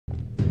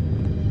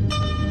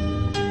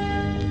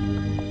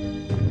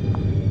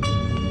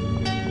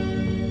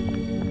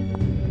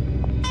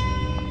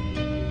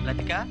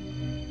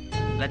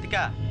లతిక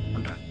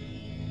ఉండరా.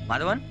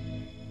 మాధవన్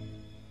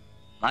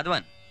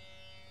మాధవన్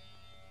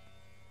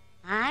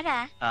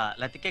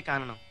లతికే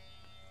కానను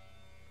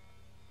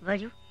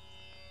వరు.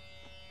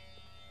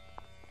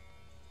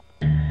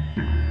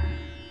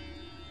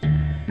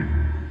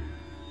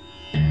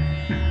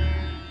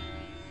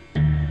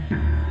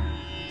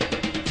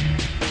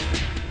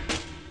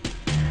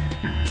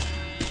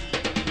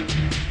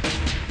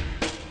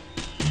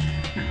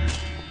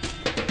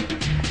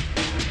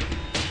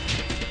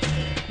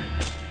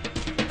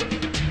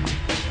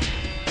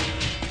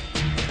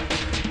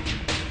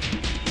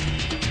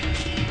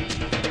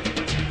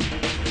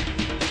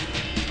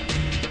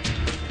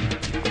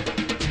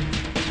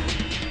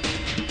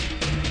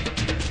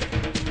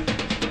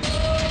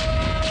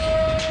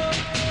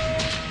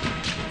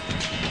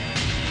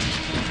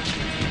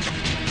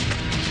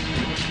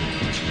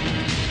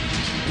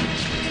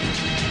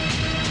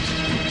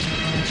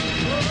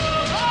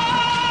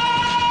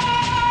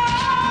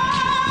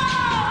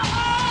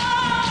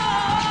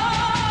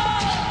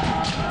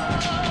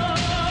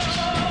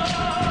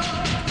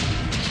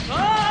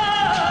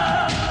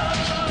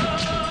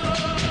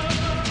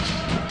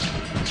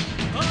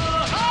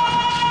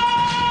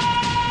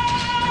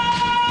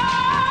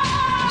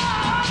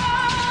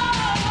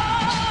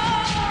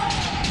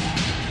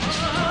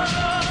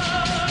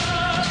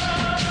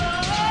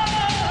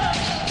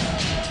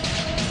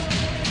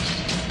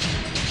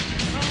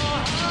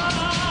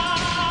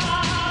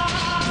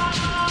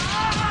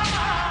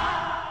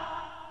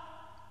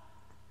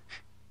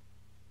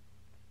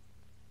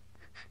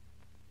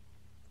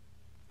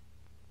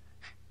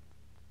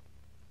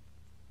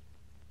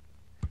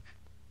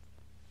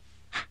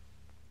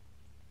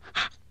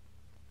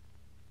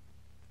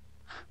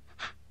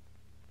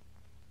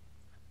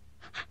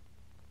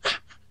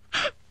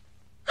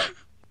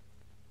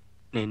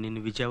 నేను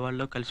నిన్ను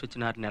విజయవాడలో కలిసి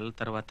వచ్చిన 6 నెలల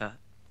తర్వాత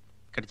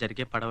ఇక్కడ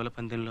జరిగే పడవల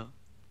పందెంలో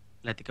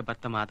లతిక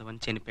భర్త మాధవన్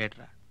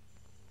చనిపోయాడురా.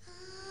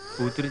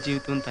 కూతురు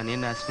జీవితం తనే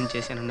నాశనం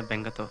చేశానన్న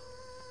బెంగతో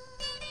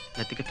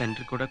లతిక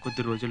తండ్రి కూడా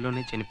కొద్ది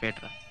రోజుల్లోనే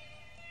చనిపోయాడురా.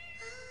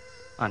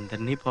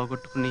 అందరినీ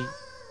పోగొట్టుకుని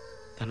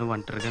తను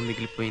ఒంటరిగా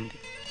మిగిలిపోయింది.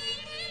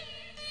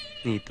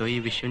 నీతో ఈ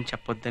విషయం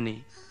చెప్పొద్దని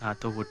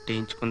నాతో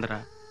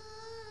ఒట్టేయించుకుందరా.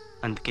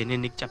 అందుకే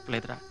నేను నీకు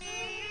చెప్పలేదురా.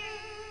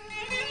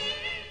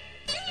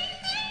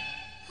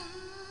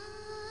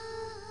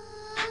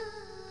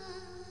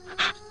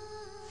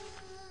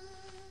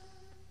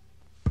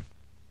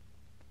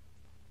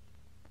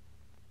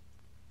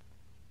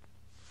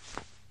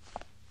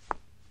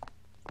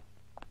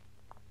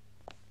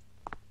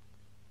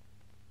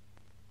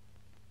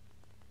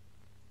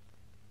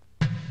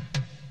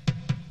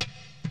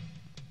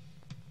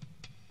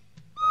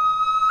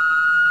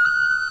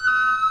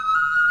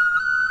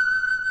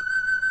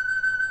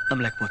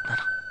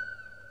 నమ్మలేకపోతున్నాను.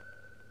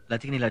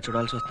 లతికిని ఇలా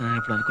చూడాల్సి వస్తుందని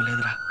ఎప్పుడు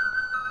అనుకోలేదురా.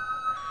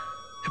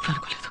 ఎప్పుడు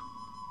అనుకోలేదు.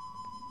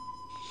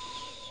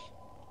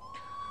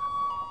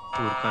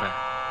 ఊరుకోరా.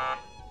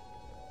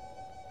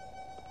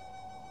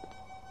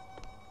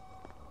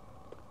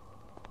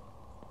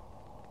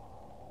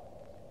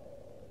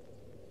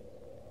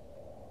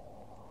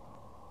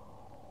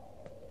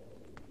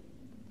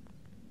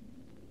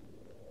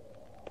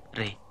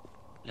 రే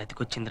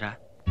లతికొచ్చిందిరా.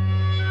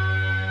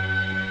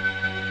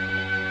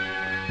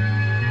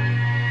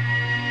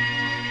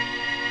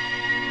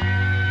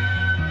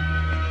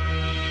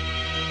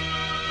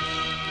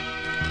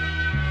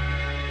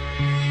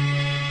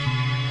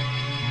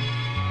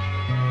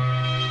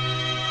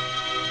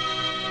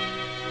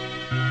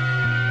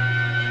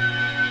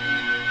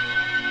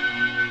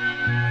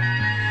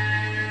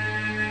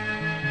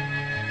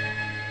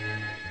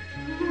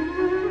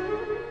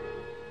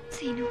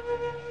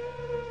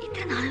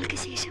 ఇతర నాలుగు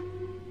శేషం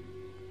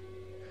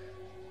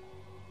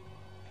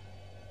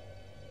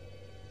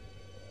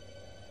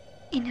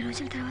ఇన్ని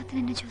రోజుల తర్వాత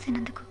నిన్ను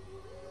చూసినందుకు,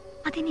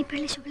 అది నీ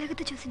పెళ్లి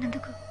శుభలేఖతో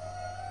చూసినందుకు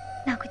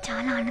నాకు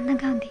చాలా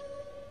ఆనందంగా ఉంది.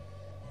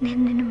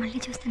 నేను నిన్ను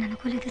మళ్ళీ చూస్తాను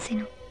అనుకోలేదు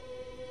సీను.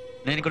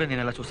 నేను కూడా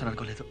నేను ఎలా చూస్తాను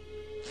అనుకోలేదు.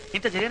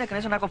 ఇంత జరిగిన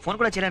కనీసం నాకు ఫోన్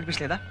కూడా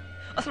చేయాలనిపించలేదా?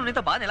 అసలు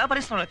ఇంత బాధ ఎలా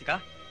భరిస్తున్నావు లతిక?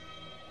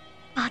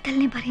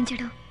 బాధల్ని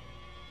భరించడం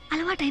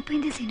అలవాటు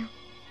అయిపోయింది సీను.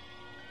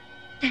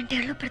 2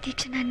 ఏళ్ళు ప్రతి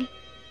క్షణాన్ని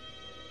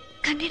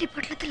కన్నీటి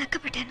పొట్లతో లెక్క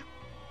పెట్టాను.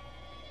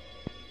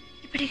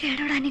 ఇప్పటికే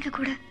ఏడవడానికి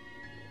కూడా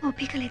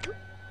ఓపిక లేదు.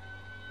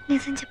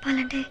 నిజం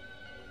చెప్పాలంటే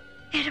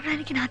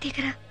ఏడవడానికి నా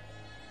దగ్గర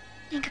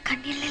ఇంకా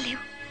కన్నీళ్ళే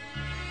లేవు.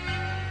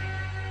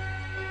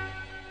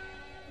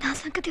 నా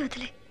సంగతి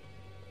వదిలే,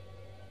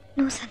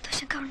 నువ్వు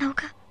సంతోషంగా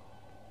ఉన్నావుగా,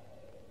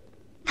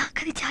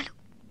 నాకది చాలు.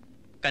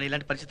 కానీ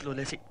ఇలాంటి పరిస్థితులు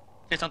వదిలేసి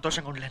నేను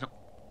సంతోషంగా ఉండలేను.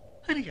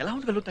 అని ఎలా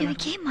ఉండగలుగుతాను?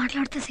 నీకేం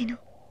మాట్లాడుతా సీను?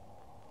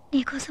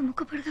 నీకోసం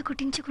ముక్కుపొడిగా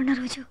కుట్టించుకున్న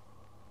రోజు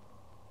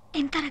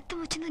ఎంత రక్తం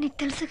వచ్చిందో నీకు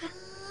తెలుసుగా.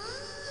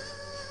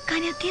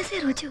 కానీ అది తీసే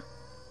రోజు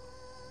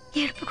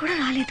ఏడుపు కూడా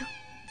రాలేదు.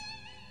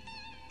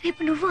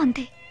 రేపు నువ్వు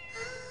అంతే.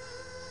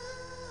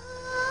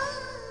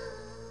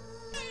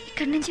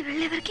 ఇక్కడి నుంచి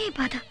వెళ్లే వరకే ఈ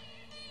బాధ.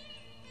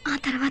 ఆ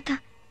తర్వాత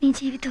నీ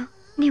జీవితం,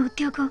 నీ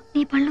ఉద్యోగం,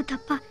 నీ పనులు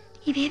తప్ప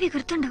ఇవేవి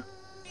గుర్తుండవు.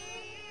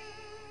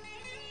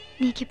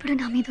 నీకిప్పుడు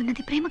నా మీద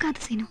ఉన్నది ప్రేమ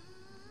కాదు సీను,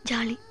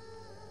 జాలి.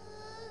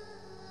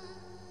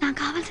 నాకు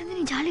కావాల్సింది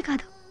నీ జాలి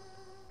కాదు,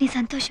 నీ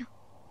సంతోషం.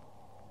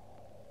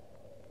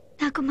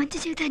 నాకు మంచి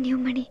జీవితాన్ని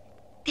ఇవ్వమని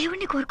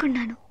దేవుణ్ణి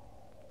కోరుకున్నాను.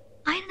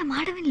 ఆయన నా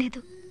మాట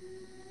వినలేదు.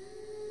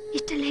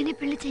 ఇష్టం లేని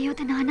పెళ్లి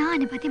చేయవద్దు నానా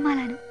అని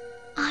బతిమాలాను.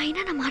 ఆయన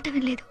నా మాట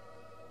వినలేదు.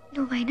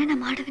 నువ్వైనా నా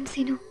మాట విని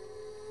సీను.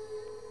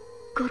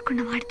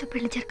 కోరుకున్న వాడితో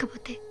పెళ్లి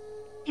జరగకపోతే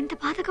ఎంత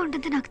బాధగా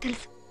ఉంటుందో నాకు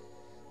తెలుసు.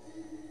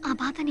 ఆ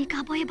బాధ నీ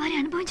కాబోయే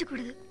భార్య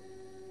అనుభవించకూడదు.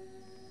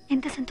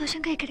 ఎంత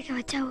సంతోషంగా ఇక్కడికి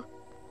వచ్చావో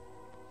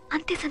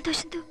అంతే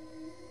సంతోషంతో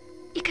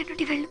ఇక్కడి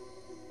నుండి వెళ్ళు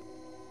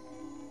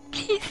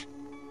ప్లీజ్.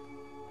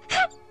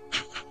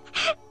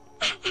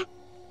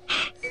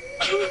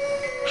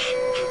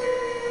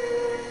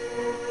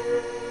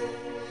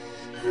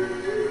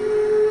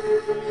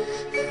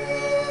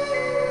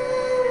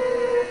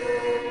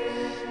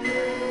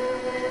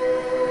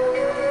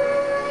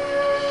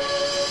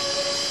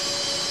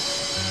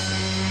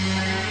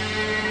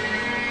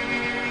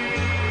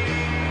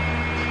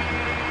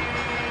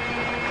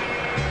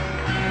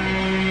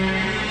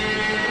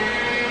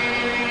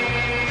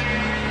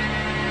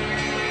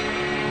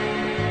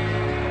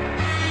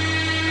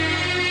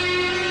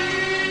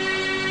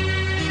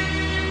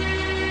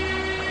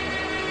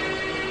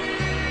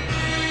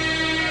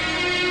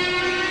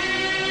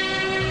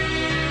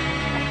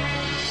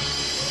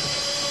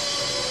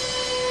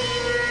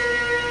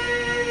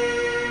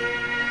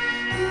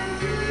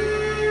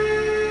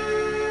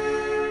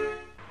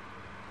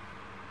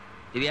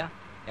 దివ్య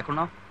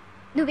ఎక్కడున్నావు?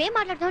 నువ్వేం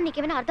మాట్లాడుతావు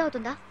నీకేమైనా అర్థం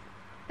అవుతుందా?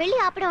 పెళ్లి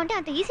ఆపడం అంటే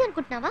అంత ఈజీ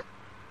అనుకుంటున్నావా?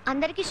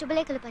 అందరికీ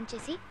శుభలేఖలు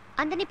పనిచేసి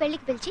అందరినీ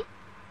పెళ్లికి పిలిచి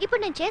ఇప్పుడు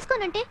నేను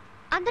చేసుకోనంటే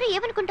అందరూ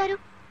ఏమనుకుంటారు?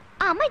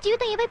 ఆ అమ్మాయి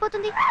జీవితం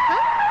ఏమైపోతుంది?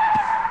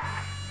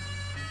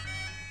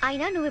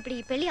 అయినా నువ్వు ఇప్పుడు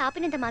ఈ పెళ్లి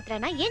ఆపినంత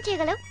మాత్రాన ఏం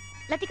చేయగలవు?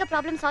 లతిక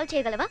ప్రాబ్లం సాల్వ్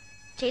చేయగలవా?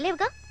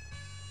 చేయలేవుగా.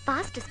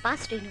 Past is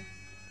past Reenu.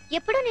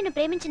 ఎప్పుడో నిన్ను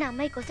ప్రేమించిన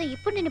అమ్మాయి కోసం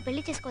ఇప్పుడు నిన్ను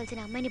పెళ్లి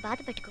చేసుకోవాల్సిన అమ్మాయిని బాధ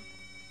పెట్టుకో.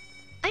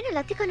 అయినా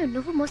లతికను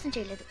నువ్వు మోసం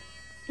చేయలేదు.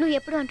 నువ్వు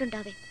ఎప్పుడు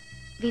అంటుంటావే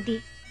విధి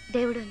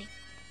దేవుడు అని.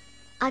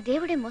 ఆ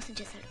దేవుడే మోసం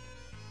చేశాడు.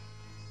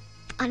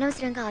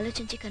 అనవసరంగా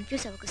ఆలోచించి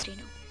కన్ఫ్యూజ్ అవ్వకు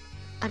శ్రీను,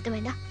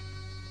 అర్థమైందా?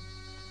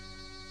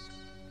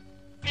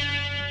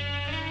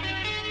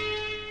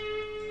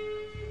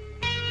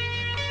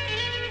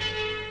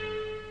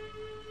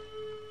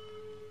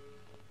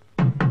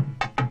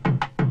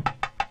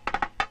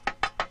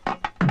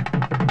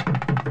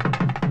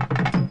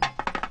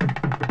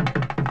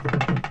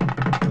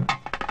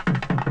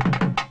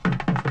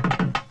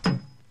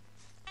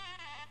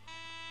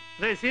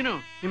 రే సీను,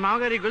 నీ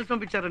మామగారి గొలుసు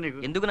పంపించారా నీకు?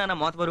 ఎందుకు నాన్న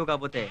మోత బరువు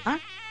కాకపోతే?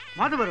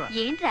 మాత బరువా?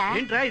 ఏంట్రా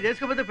ఏంట్రా ఇది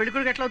వేసుకోపోతే పెళ్లి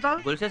కొడుకు ఎట్లా అవుతావు?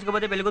 గొలుసు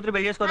వేసుకోపోతే పెళ్లి కూతురు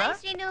పెళ్లి చేసుకోదా?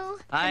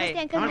 హాయ్.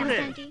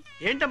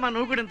 ఏంటమ్మా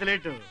నువ్వు కూడా ఇంత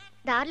లేటు?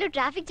 దారిలో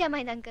ట్రాఫిక్ జామ్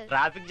అయింది అంకల్.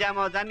 ట్రాఫిక్ జామ్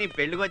అవుతా నీ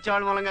పెళ్లికి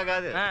వచ్చేవాళ్ళ మూలంగా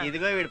కాదు, ఆ.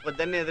 ఇదిగో వీడు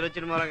పొద్దున్నే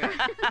ఎదురొచ్చిన మూలంగా.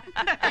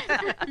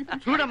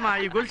 చూడమ్మా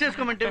ఈ గొలుసు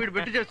వేసుకోమంటే వీడు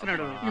బెట్టు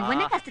చేస్తున్నాడు.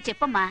 నువ్వనే కాస్త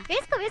చెప్పమ్మా.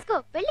 వేసుకో వేసుకో,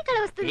 పెళ్లి కళ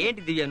వస్తుంది.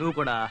 ఏంటి దివ్య నువ్వు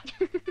కూడా?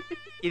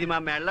 ఇది మా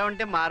మెడలో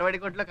ఉంటే మార్వాడి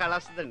కొట్లో కళ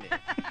వస్తుందండి.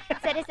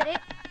 సరే సరే,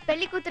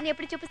 పెళ్లి కూతుర్ని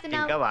ఎప్పుడు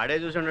చూపిస్తున్నావు? ఇంకా వాడే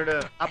చూసుండడు.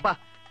 అబ్బా,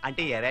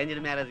 అంటే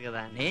అరేంజ్డ్ మ్యారేజ్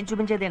కదా. నేను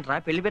చూపించేది ఏంట్రా?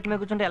 పెళ్లి పెట్టి మీద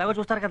కూర్చుంటే ఎలాగో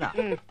చూస్తారు కదా.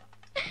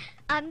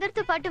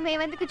 అందరితో పాటు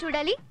మేమెందుకు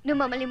చూడాలి? నువ్వు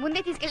మమ్మల్ని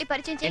ముందే తీసుకెళ్లి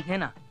పరిచయం చేయి.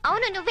 నేనా?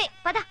 అవును నువ్వే,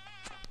 పద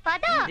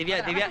పద. దివ్య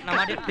దివ్య నా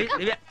మాట ప్లీజ్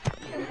దివ్య.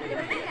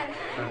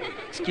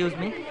 ఎక్స్క్యూజ్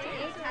మీ,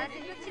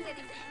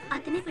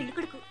 అతనే పెళ్లి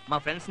కొడుకు. మా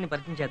ఫ్రెండ్స్ ని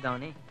పరిచయం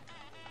చేద్దామని.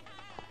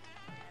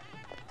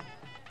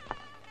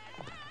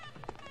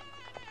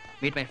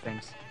 Meet my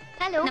friends.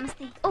 హలో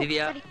నమస్తే.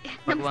 దివ్య,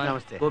 భగవాన్,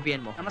 నమస్తే. గోపి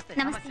అండ్ మోహన్. నమస్తే.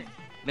 నమస్తే.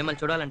 మిమ్మల్ని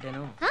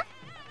చూడాలంటేను.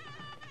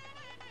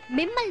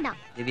 మిమ్మల్నా?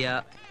 దివ్య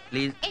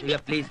ప్లీజ్, దివ్య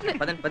ప్లీజ్,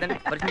 పదండి పదండి,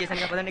 పరిచయం చేశాను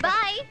కదా, పదండి.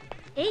 బాయ్.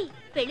 ఏయ్,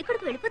 పెళ్లి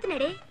కొడుకు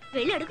వెళ్ళిపోతున్నాడే,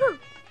 వెళ్ళి అడుగు.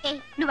 ఏయ్,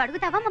 నువ్వు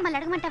అడుగుతావా మమ్మల్ని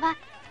అడగమంటావా?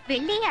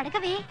 వెళ్ళి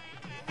అడగవే.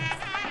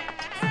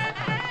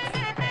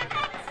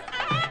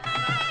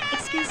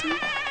 ఎక్స్క్యూజ్ మీ,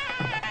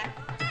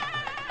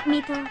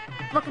 మీతో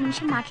ఒక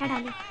నిమిషం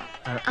మాట్లాడాలి.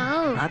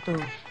 నాతో?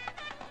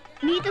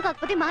 నీతో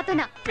కాకపోతే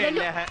మాతోనా?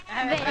 వెళ్ళు.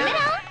 పెళ్ళే.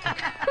 వెళ్ళరా,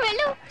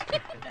 వెళ్ళు.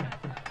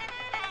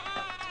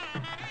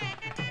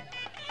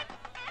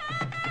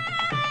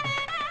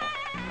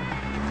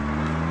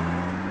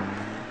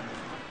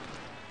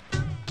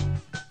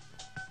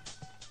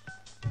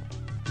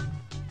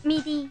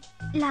 మీది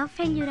లవ్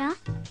ఫెయిల్యూరా?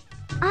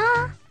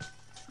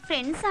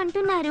 ఫ్రెండ్స్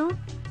అంటున్నారు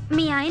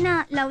మీ ఆయన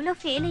లవ్ లో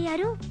ఫెయిల్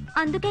అయ్యారు,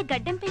 అందుకే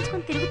గడ్డం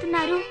పెంచుకొని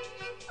తిరుగుతున్నారు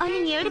అని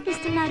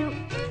ఏడిపిస్తున్నారు.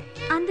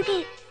 అందుకే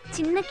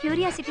చిన్న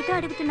క్యూరియాసిటీతో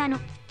అడుగుతున్నాను.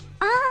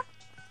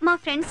 మా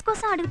ఫ్రెండ్స్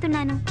కోసం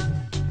అడుగుతున్నాను.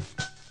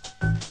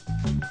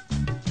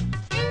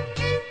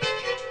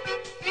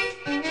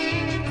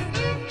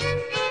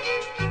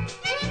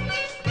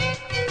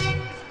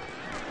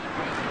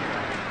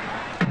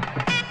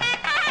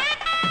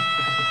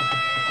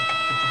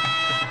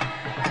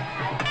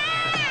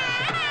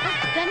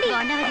 రండి.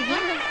 బాగున్నావా దివ్య?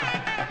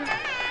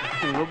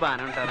 నువ్వు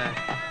బానే ఉంటారా?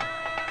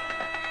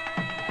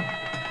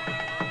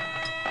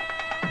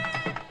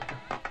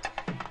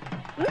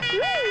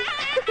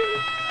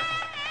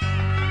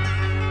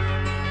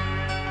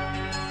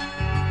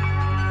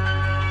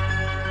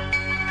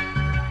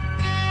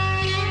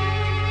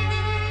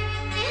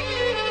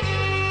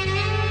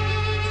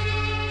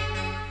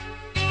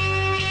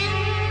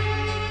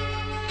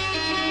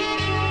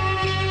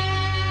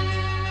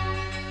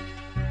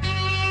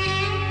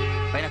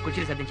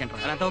 కుర్చీలు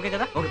సర్దించండి అంతా ఓకే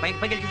కదా? ఓకే, పైకి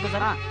పైకి వెళ్ళి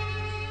చూసుకో.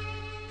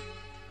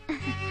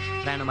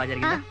 ప్రయాణం బాగా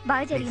జరిగిందా?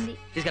 బాగా జరిగింది.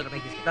 తీసుకెళ్ళరా,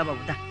 పైకి తీసుకెళ్తా.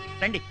 బాబు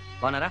రండి.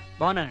 బాగున్నారా?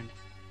 బాగున్నానండి.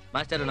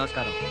 మాస్టర్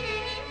నమస్కారం.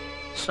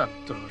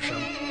 సంతోషం,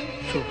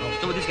 శుభం.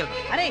 నువ్వు తీసుకెళ్తా.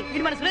 అరే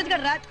ఇది మన సురేష్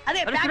గారు రా. అదే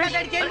అరే, ప్యాకెట్ సురేష్.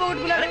 గాడి చైన్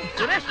పోగొట్టుకున్నాడు.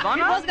 సురేష్, ఈ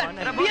బాగున్నావా? బోస్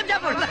గాడు. బియ్యం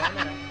చాపోడు.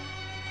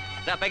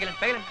 రా, పైకి వెళ్ళండి,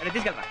 పైకి వెళ్ళండి. అరే,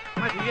 తీసుకెళ్ళరా.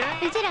 అమ్మా, దివ్య.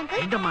 పిలిచారా అంకుల్?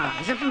 ఏంటమ్మా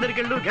రిసెప్షన్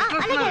దగ్గరికి వెళ్ళు, గెస్ట్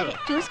అలాగే వస్తున్నారు. అలాగే.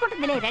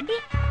 చూసుకుంటుందిలే, రండి.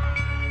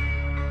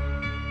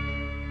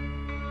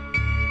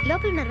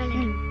 లోపల ఉన్నారు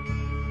వెళ్ళండి.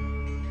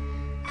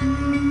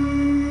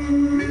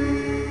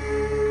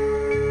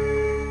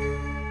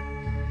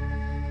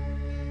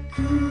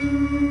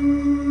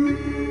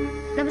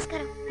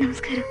 నమస్కారం.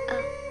 నమస్కారం.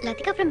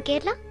 లతిక ఫ్రమ్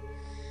కేరళ.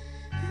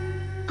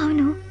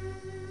 అవును.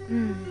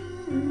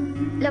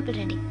 లోపల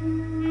రండి.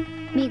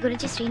 మీ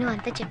గురించి శ్రీను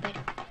అంతా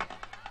చెప్పాడు.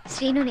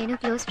 శ్రీను నేను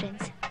క్లోజ్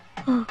ఫ్రెండ్స్.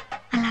 ఓ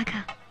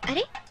అలాగా.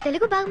 అరే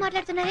తెలుగు బాగా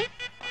మాట్లాడుతున్నారే.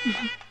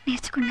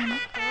 నేర్చుకున్నాను.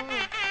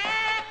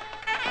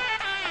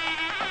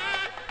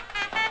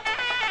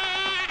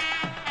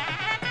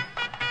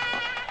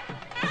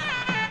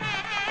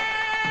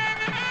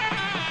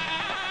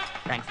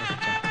 థ్యాంక్స్.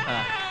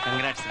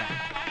 కంగ్రాట్స్ రా.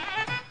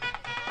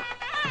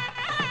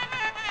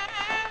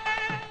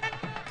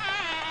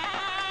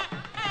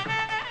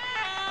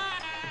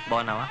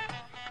 బాగున్నావా?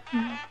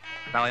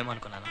 రావేమో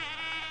అనుకున్నాను.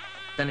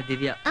 తను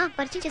దివ్య.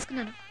 పరిచయం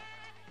చేసుకున్నాను.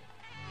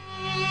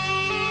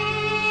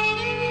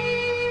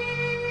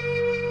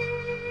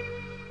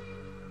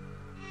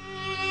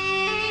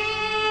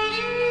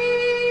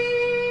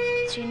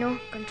 Srinu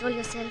control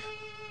your self.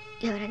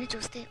 ఎవరైనా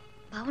చూస్తే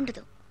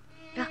బాగుండదు.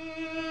 రా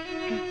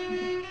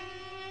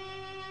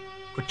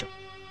కూర్చో.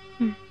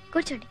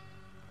 కూర్చోండి.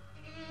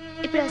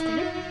 ఇప్పుడు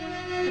వస్తాను.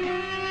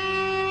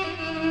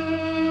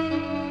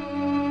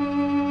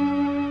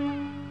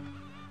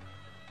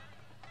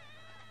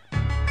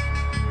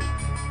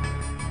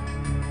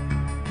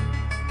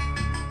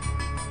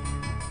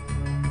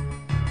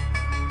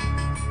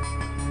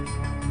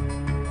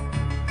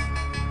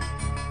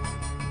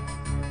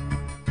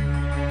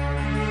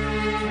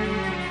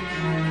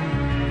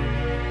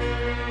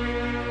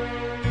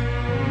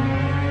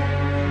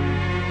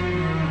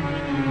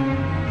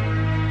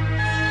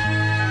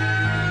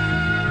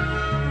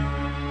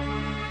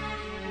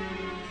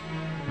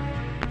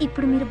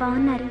 ఇప్పుడు మీరు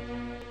బాగున్నారు.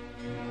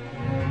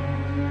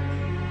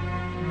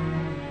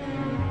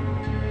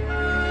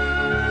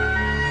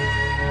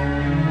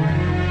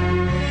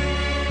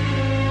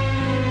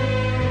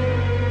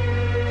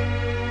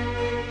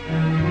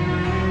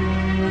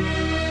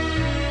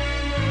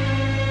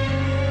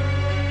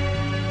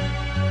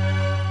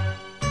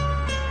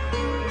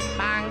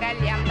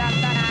 మాంగళ్యం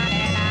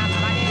దంతనానేన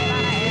మమ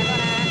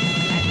జీవనహేతున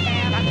కంఠే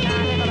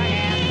భద్రాణి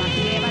భవగే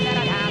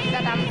త్వద్దేవచరధాం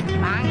శతం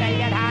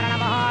మాంగళ్యధారణ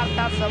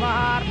ముహూర్తః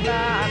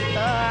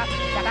సుముహూర్తస్తు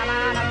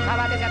శతమానం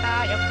భవతి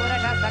శతాయుః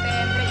పురుషः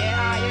సతేంద్రియే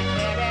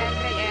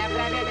ఆయుష్యేవేంద్రియే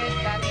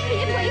ప్రతిష్టతి.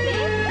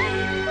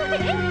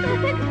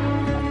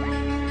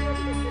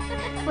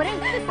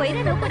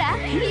 పోయినా నువ్వు కూడా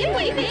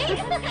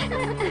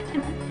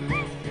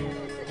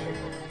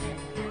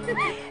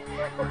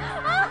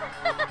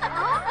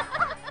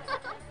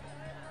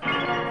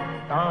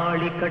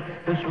తాళి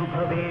కట్టు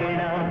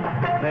శుభవేళ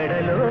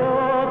మెడలో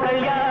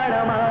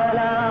కళ్యాణమాల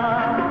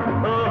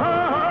ఓహో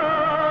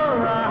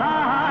ఆహా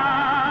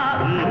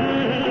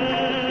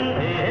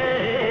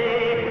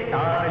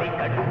తాళి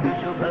కట్టు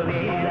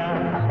శుభవేళ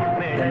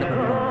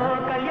మెడలో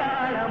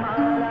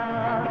కళ్యాణమాల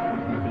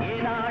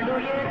ఏనాడు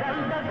ఏ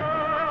దండతో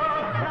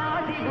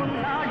రాసి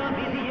ఉన్నాడు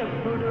విధి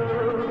ఎప్పుడు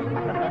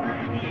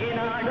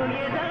ఏనాడు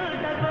ఏ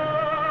దండతో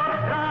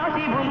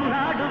రాసి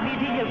ఉన్నాడు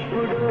విధి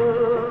ఎప్పుడు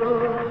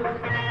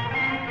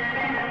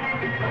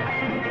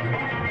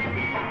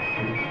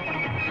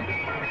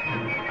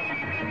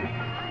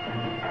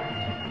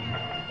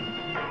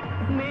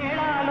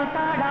మేళాలు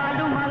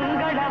తాడాలు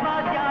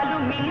మంగళవాద్యాలు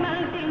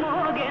మిన్నంటి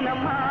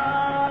మోగెనమ్మా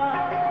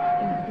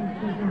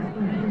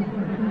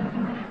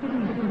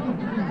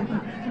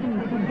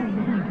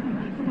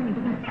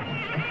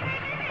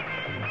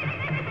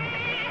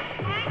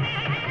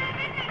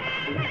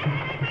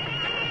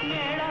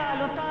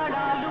మేళాలు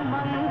తాడాలు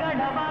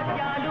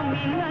మంగళవాద్యాలు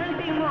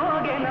మిన్నంటి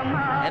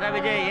మోగెనమ్మా ఎరా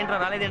విజయ్, ఏంట్రా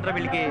రాలేదేంట్రా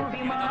వీళ్ళకి?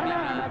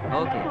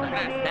 Okay,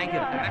 thank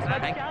you.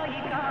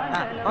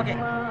 ఓకే